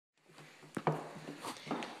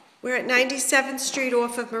We're at 97th Street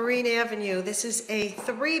off of Marine Avenue. This is a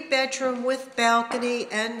 3-bedroom with balcony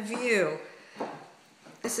and view.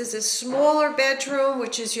 This is a smaller bedroom,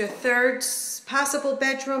 which is your third possible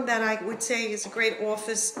bedroom that I would say is a great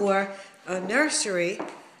office or a nursery.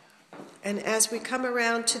 And as we come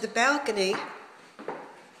around to the balcony, you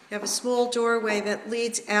have a small doorway that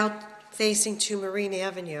leads out facing to Marine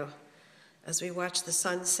Avenue as we watch the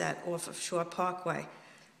sunset off of Shore Parkway.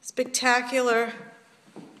 Spectacular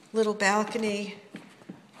little balcony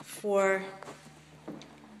for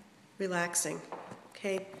relaxing.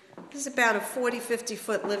 Okay, this is about a 40-50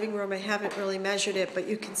 foot living room. I haven't really measured it, but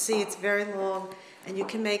you can see it's very long, and you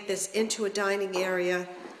can make this into a dining area.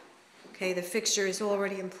 Okay, the fixture is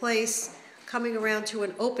already in place. Coming around to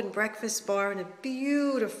an open breakfast bar and a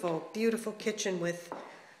beautiful, beautiful kitchen with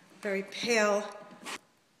very pale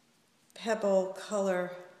pebble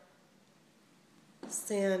color,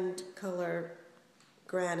 sand color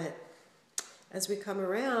granite. As we come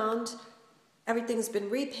around, everything's been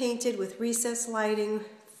repainted with recessed lighting,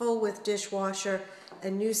 full with dishwasher,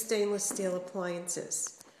 and new stainless steel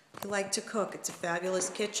appliances. If you like to cook, it's a fabulous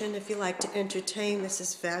kitchen. If you like to entertain, this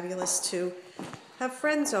is fabulous to have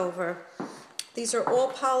friends over. These are all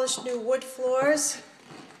polished new wood floors.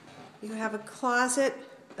 You have a closet,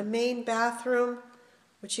 a main bathroom,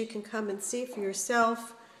 which you can come and see for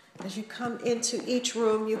yourself. As you come into each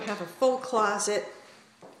room, you have a full closet.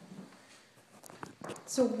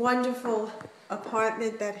 It's a wonderful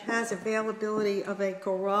apartment that has availability of a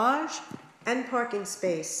garage and parking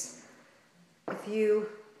space. If you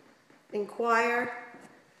inquire,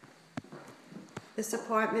 this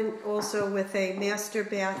apartment also with a master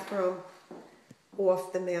bathroom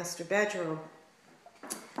off the master bedroom.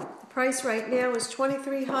 The price right now is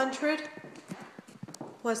 $2,300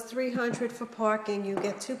 plus $300 for parking. You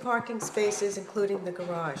get 2 parking spaces, including the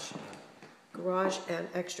garage and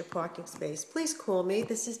extra parking space. Please call me.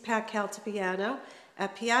 This is Pat Caltabiano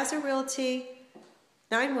at Piazza Realty,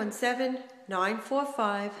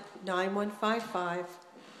 917-945-9155.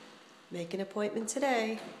 Make an appointment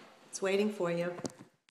today. It's waiting for you.